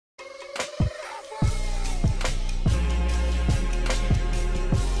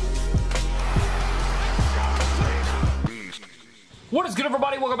What is good,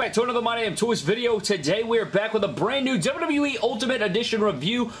 everybody? Welcome back to another My Damn Toys video. Today we are back with a brand new WWE Ultimate Edition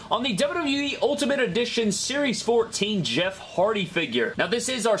review on the WWE Ultimate Edition Series 14 Jeff Hardy figure. Now this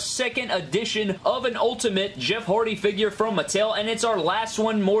is our second edition of an Ultimate Jeff Hardy figure from Mattel, and it's our last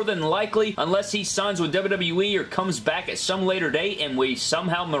one more than likely, unless he signs with WWE or comes back at some later date and we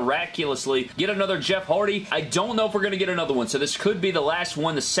somehow miraculously get another Jeff Hardy. I don't know if we're going to get another one, so this could be the last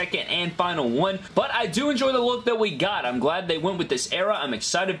one, the second and final one, but I do enjoy the look that we got. I'm glad they went with this era. I'm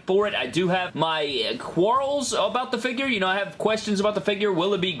excited for it. I do have my quarrels about the figure. You know, I have questions about the figure.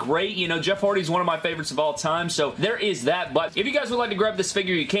 Will it be great? You know, Jeff Hardy is one of my favorites of all time, so there is that. But if you guys would like to grab this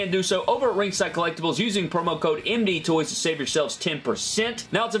figure, you can do so over at Ringside Collectibles using promo code MDTOYS to save yourselves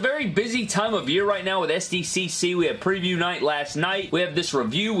 10%. Now, it's a very busy time of year right now with SDCC. We had preview night last night. We have this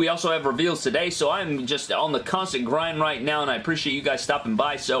review. We also have reveals today, so I'm just on the constant grind right now, and I appreciate you guys stopping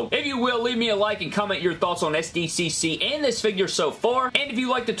by. So if you will, leave me a like and comment your thoughts on SDCC and this figure so far, and if you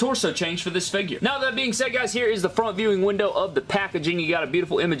like the torso change for this figure. Now, that being said, guys, here is the front viewing window of the packaging. You got a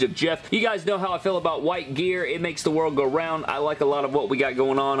beautiful image of Jeff. You guys know how I feel about white gear. It makes the world go round. I like a lot of what we got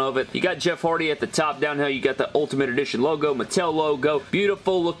going on of it. You got Jeff Hardy at the top. Down here, you got the Ultimate Edition logo, Mattel logo.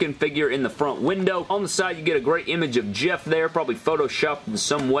 Beautiful looking figure in the front window. On the side, you get a great image of Jeff there, probably photoshopped in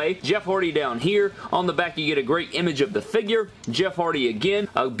some way. Jeff Hardy down here. On the back, you get a great image of the figure. Jeff Hardy again.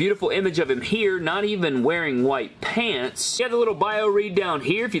 A beautiful image of him here, not even wearing white pants. You got the little bio read down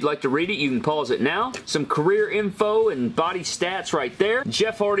here. If you'd like to read it, you can pause it now. Some career info and body stats right there.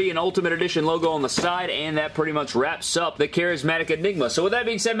 Jeff Hardy and Ultimate Edition logo on the side, and that pretty much wraps up the Charismatic Enigma. So with that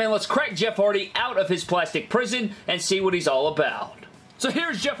being said, man, let's crack Jeff Hardy out of his plastic prison and see what he's all about. So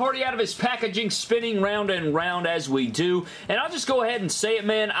here's Jeff Hardy out of his packaging, spinning round and round as we do. And I'll just go ahead and say it,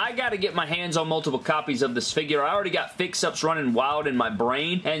 man. I got to get my hands on multiple copies of this figure. I already got fix-ups running wild in my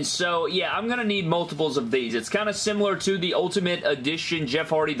brain. And so, yeah, I'm going to need multiples of these. It's kind of similar to the Ultimate Edition Jeff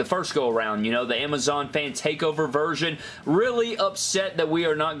Hardy the first go-around. You know, the Amazon Fan Takeover version. Really upset that we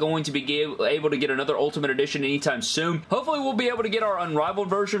are not going to be able to get another Ultimate Edition anytime soon. Hopefully, we'll be able to get our Unrivaled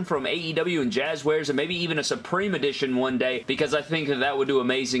version from AEW and Jazzwares, and maybe even a Supreme Edition one day, because I think that would do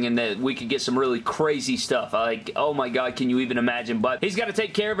amazing and that we could get some really crazy stuff. Like, oh my god, can you even imagine? But he's got to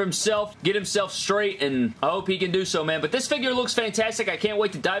take care of himself, get himself straight, and I hope he can do so, man. But this figure looks fantastic. I can't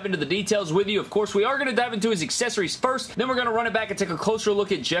wait to dive into the details with you. Of course, we are going to dive into his accessories first, then we're going to run it back and take a closer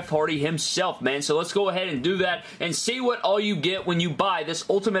look at Jeff Hardy himself, man. So let's go ahead and do that and see what all you get when you buy this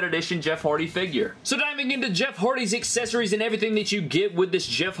Ultimate Edition Jeff Hardy figure. So diving into Jeff Hardy's accessories and everything that you get with this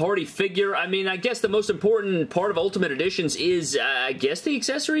Jeff Hardy figure, I mean, I guess the most important part of Ultimate Editions is, I guess, the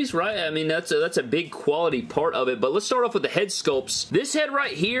accessories, right? I mean, that's a big quality part of it, but let's start off with the head sculpts. This head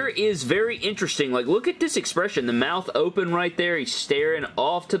right here is very interesting. Like, look at this expression. The mouth open right there. He's staring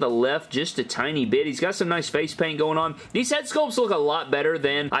off to the left just a tiny bit. He's got some nice face paint going on. These head sculpts look a lot better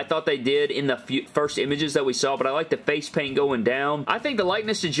than I thought they did in the first images that we saw, but I like the face paint going down. I think the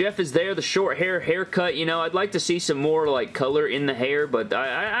likeness to Jeff is there. The short haircut, you know, I'd like to see some more, like, color in the hair, but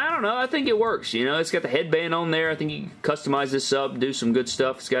I don't know. I think it works, you know. It's got the headband on there. I think you can customize this up, do some good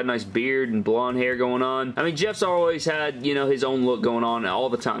stuff. It's got a nice beard and blonde hair going on. I mean, Jeff's always had, you know, his own look going on all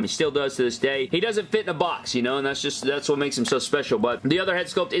the time. He still does to this day. He doesn't fit in a box, you know, and that's what makes him so special. But the other head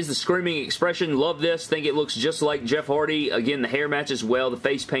sculpt is the screaming expression. Love this. Think it looks just like Jeff Hardy. Again, the hair matches well. The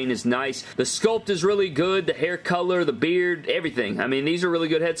face paint is nice. The sculpt is really good. The hair color, the beard, everything. I mean, these are really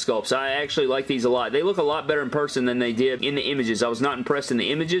good head sculpts. I actually like these a lot. They look a lot better in person than they did in the images. I was not impressed in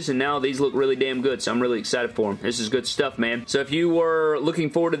the images, and now these look really damn good, so I'm really excited for them. This is good stuff, man. So if you were looking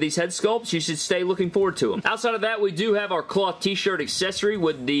forward to these head sculpts, you should stay looking forward to them. Outside of that, we do have our cloth t-shirt accessory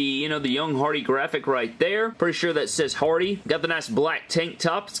with the, you know, the Young Hardy graphic right there. Pretty sure that says Hardy. Got the nice black tank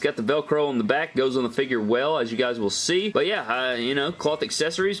top. It's got the Velcro on the back. Goes on the figure well, as you guys will see. But yeah, you know, cloth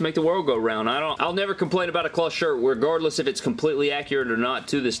accessories make the world go round. I'll never complain about a cloth shirt, regardless if it's completely accurate or not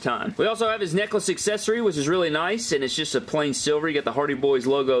to this time. We also have his necklace accessory, which is really nice, and it's just a plain silver. You got the Hardy Boys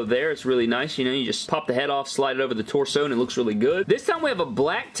logo there. It's really nice. You know, you just pop the head off, slide it over the torso, and it looks really good. This time we have a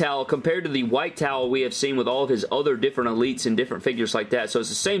black towel compared to the white towel we have seen with all of his other different elites and different figures like that. So it's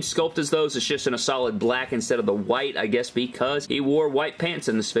the same sculpt as those. It's just in a solid black instead of the white, I guess, because he wore white pants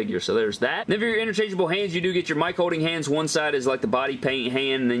in this figure. So there's that. And if you're interchangeable hands, you do get your mic holding hands. One side is like the body paint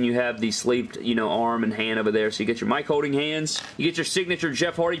hand, and then you have the sleeved, you know, arm and hand over there. So you get your mic holding hands. You get your signature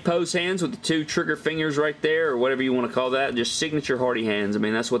Jeff Hardy pose hands with the two trigger fingers right there, or whatever you want to call that. Just signature Hardy hands. I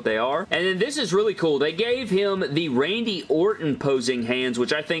mean, that's what they are. And then this is really cool. They gave him the Randy Orton mountain posing hands,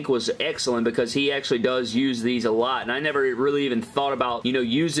 which I think was excellent because he actually does use these a lot, and I never really even thought about, you know,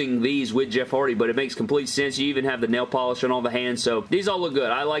 using these with Jeff Hardy, but it makes complete sense. You even have the nail polish on all the hands, so these all look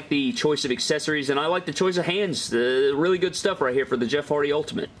good. I like the choice of accessories, and I like the choice of hands. Really good stuff right here for the Jeff Hardy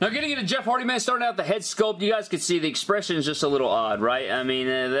Ultimate. Now, getting into Jeff Hardy, man, starting out the head sculpt, you guys can see the expression is just a little odd, right? I mean,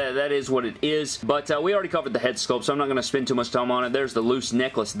 that is what it is, but we already covered the head sculpt, so I'm not going to spend too much time on it. There's the loose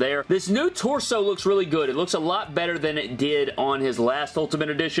necklace there. This new torso looks really good. It looks a lot better than it did on his last Ultimate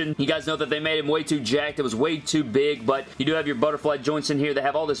Edition. You guys know that they made him way too jacked. It was way too big, but you do have your butterfly joints in here. They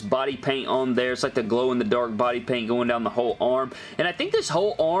have all this body paint on there. It's like the glow-in-the-dark body paint going down the whole arm, and I think this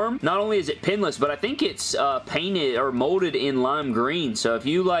whole arm, not only is it pinless, but I think it's painted or molded in lime green, so if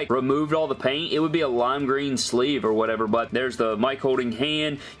you like removed all the paint, it would be a lime green sleeve or whatever. But there's the mic holding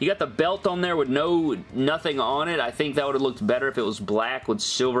hand. You got the belt on there with nothing on it. I think that would have looked better if it was black with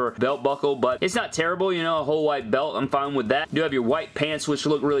silver belt buckle, but it's not terrible, you know, a whole white belt. I'm fine with that. You do have your white pants, which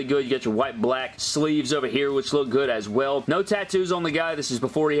look really good. You got your white black sleeves over here, which look good as well. No tattoos on the guy. This is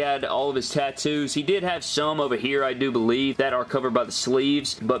before he had all of his tattoos. He did have some over here, I do believe, that are covered by the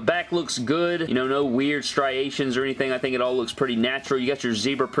sleeves, but back looks good. You know, no weird striations or anything. I think it all looks pretty natural. You got your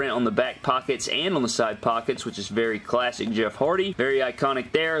zebra print on the back pockets and on the side pockets, which is very classic Jeff Hardy. Very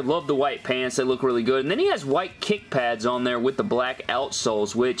iconic there. Love the white pants. They look really good. And then he has white kick pads on there with the black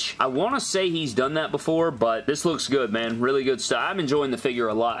outsoles, which I want to say he's done that before, but this looks good, man. Really good stuff. I'm enjoying the figure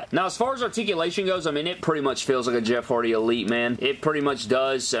a lot. Now, as far as articulation goes, I mean, it pretty much feels like a Jeff Hardy Elite, man. It pretty much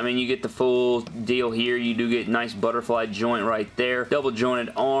does. I mean, you get the full deal here. You do get a nice butterfly joint right there. Double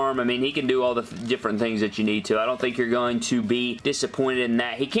jointed arm. I mean, he can do all the different things that you need to. I don't think you're going to be disappointed in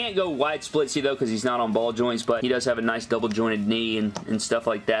that. He can't go wide splitsy though because he's not on ball joints, but he does have a nice double jointed knee and stuff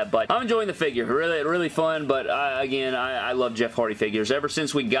like that. But I'm enjoying the figure. Really fun, but again, I love Jeff Hardy figures. Ever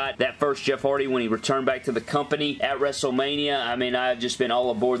since we got that first Jeff Hardy when he returned back to the company at WrestleMania, I mean, I've just been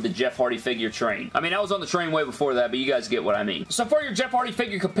all aboard the Jeff Hardy figure train. I mean, I was on the train way before that, but you guys get what I mean. So for your Jeff Hardy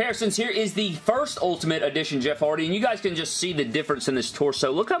figure comparisons, here is the first Ultimate Edition Jeff Hardy, and you guys can just see the difference in this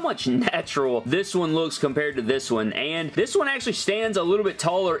torso. Look how much natural this one looks compared to this one, and this one actually stands a little bit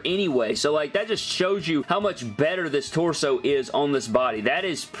taller anyway, so like that just shows you how much better this torso is on this body. That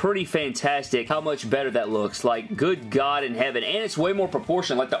is pretty fantastic how much better that looks. Like, good God in heaven, and it's way more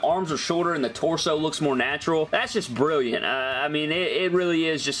proportioned. Like, the arms are shorter and the torso looks more natural. That's just brilliant. I mean, it really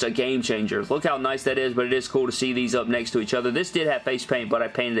is just a game changer. Look how nice that is, but it is cool to see these up next to each other. This did have face paint, but I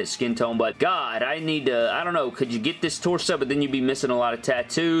painted it skin tone, but God, I need to, I don't know, could you get this torso, but then you'd be missing a lot of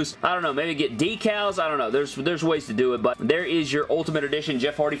tattoos? I don't know, maybe get decals? I don't know. There's ways to do it, but there is your Ultimate Edition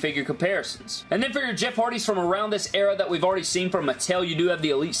Jeff Hardy figure comparisons. And then for your Jeff Hardys from around this era that we've already seen from Mattel, you do have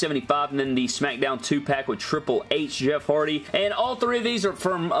the Elite 75 and then the SmackDown 2-pack with Triple H Jeff Hardy, and all three of these are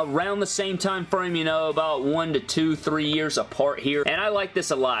from around the same time frame, you know, about 1 to 2, 3 years apart here, and I like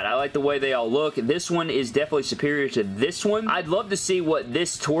this a lot. I like the way they all look. This one is definitely superior to this one. I'd love to see what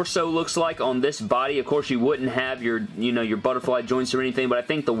this torso looks like on this body. Of course, you wouldn't have your, you know, your butterfly joints or anything, but I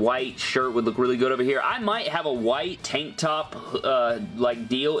think the white shirt would look really good over here. I might have a white tank top like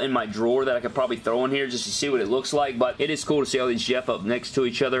deal in my drawer that I could probably throw in here just to see what it looks like, but it is cool to see all these Jeff up next to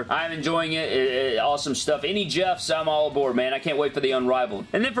each other. I'm enjoying it. Awesome stuff. Any Jeffs, I'm all aboard, man. I can't wait for the Unrivaled.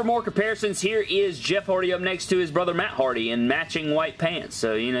 And then for more comparisons, here is Jeff Hardy up next to his brother Matt Hardy in matching white pants.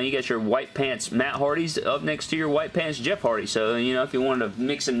 So, you know, you got your white pants Matt Hardys up next to your white pants Jeff Hardy. So, you know, if you wanted to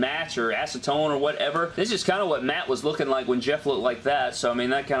mix and match or acetone or whatever, this is kind of what Matt was looking like when Jeff looked like that. So, I mean,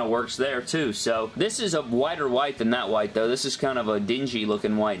 that kind of works there too. So, this is a whiter white than that white, though. This is kind of a dingy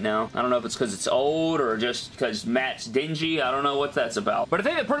looking white now. I don't know if it's because it's old or just because Matt's dingy. I don't know what that's about. But I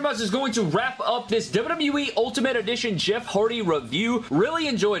think that pretty much is going to wrap up this WWE Ultimate Edition Jeff Hardy review. Really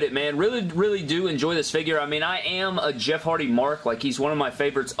enjoyed it, man. Really do enjoy this figure. I mean, I am a Jeff Hardy mark. Like, he's one of my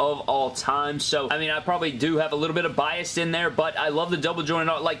favorites of all time. So, I mean, I probably do have a little bit of bias in there, but I love the double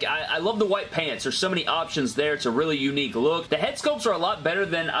jointed, like, I love the white pants. There's so many options there. It's a really unique look. The head sculpts are a lot better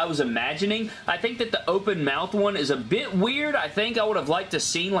than I was imagining. I think that the open mouth one is a bit weird. I think I would have liked to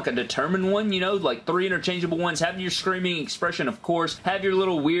seen like a determined one, you know, like 3 interchangeable ones. Have your screaming expression, of course. Have your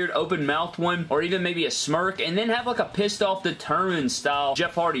little weird open mouth one, or even maybe a smirk, and then have like a pissed off determined style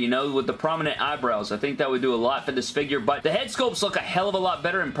Jeff Hardy, you know, with the prominent eyebrows. I think that would do a lot for this figure, but the head sculpts look a hell of a lot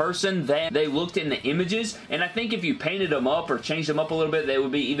better in person than they looked in the images, and I think if you painted them up or changed them up a little bit, they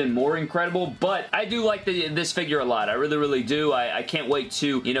would be even more incredible. But I do like this figure a lot. I really do. I can't wait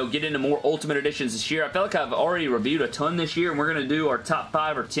to, you know, get into more Ultimate Editions this year. I feel like I've already reviewed a ton this year, and we're going to do our top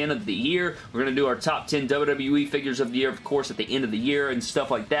 5 or 10 of the year. We're going to do our top 10 WWE figures of the year, of course, at the end of the year and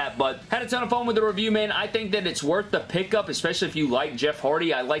stuff like that, but had a ton of fun with the review, man. I think that it's worth the pickup, especially if you like Jeff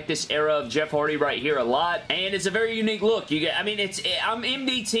Hardy. I like this era of Jeff Hardy right here a lot, and it's a very very unique look. You get, I mean, I'm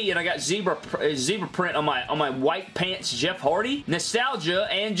MDT and I got zebra print on my white pants Jeff Hardy. Nostalgia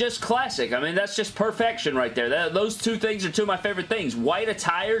and just classic. I mean, that's just perfection right there. Those two things are two of my favorite things. White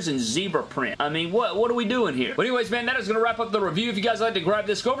attires and zebra print. I mean, what are we doing here? But anyways, man, that is going to wrap up the review. If you guys like to grab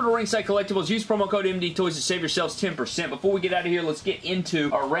this, go over to Ringside Collectibles. Use promo code MDTOYS to save yourselves 10%. Before we get out of here, let's get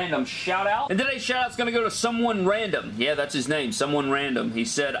into our random shout out. And today's shout out is going to go to Someone Random. Yeah, that's his name, Someone Random. He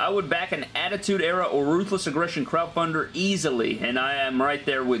said, I would back an Attitude Era or Ruthless Aggression crowdfunder easily. And I am right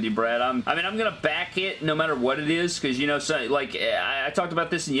there with you, Brad. I mean, I'm going to back it no matter what it is, because, you know, so, like, I talked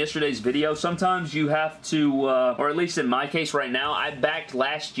about this in yesterday's video. Sometimes you have to, or at least in my case right now, I backed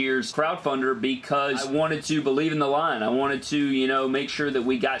last year's crowdfunder because I wanted to believe in the line. I wanted to, you know, make sure that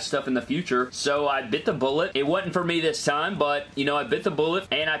we got stuff in the future. So I bit the bullet. It wasn't for me this time, but, you know, I bit the bullet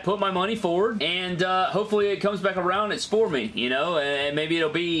and I put my money forward, and hopefully it comes back around. It's for me, you know, and maybe it'll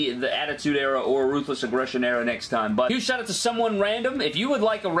be the Attitude Era or Ruthless Aggression Era next time. But huge shout out to Someone Random. If you would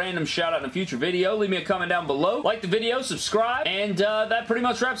like a random shout out in a future video, leave me a comment down below. Like the video, subscribe, and that pretty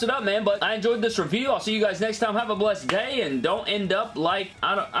much wraps it up, man. But I enjoyed this review. I'll see you guys next time. Have a blessed day, and don't end up like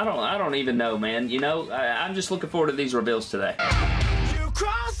I don't even know, man. You know, I'm just looking forward to these reveals today. You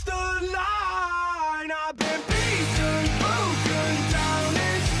crossed the line.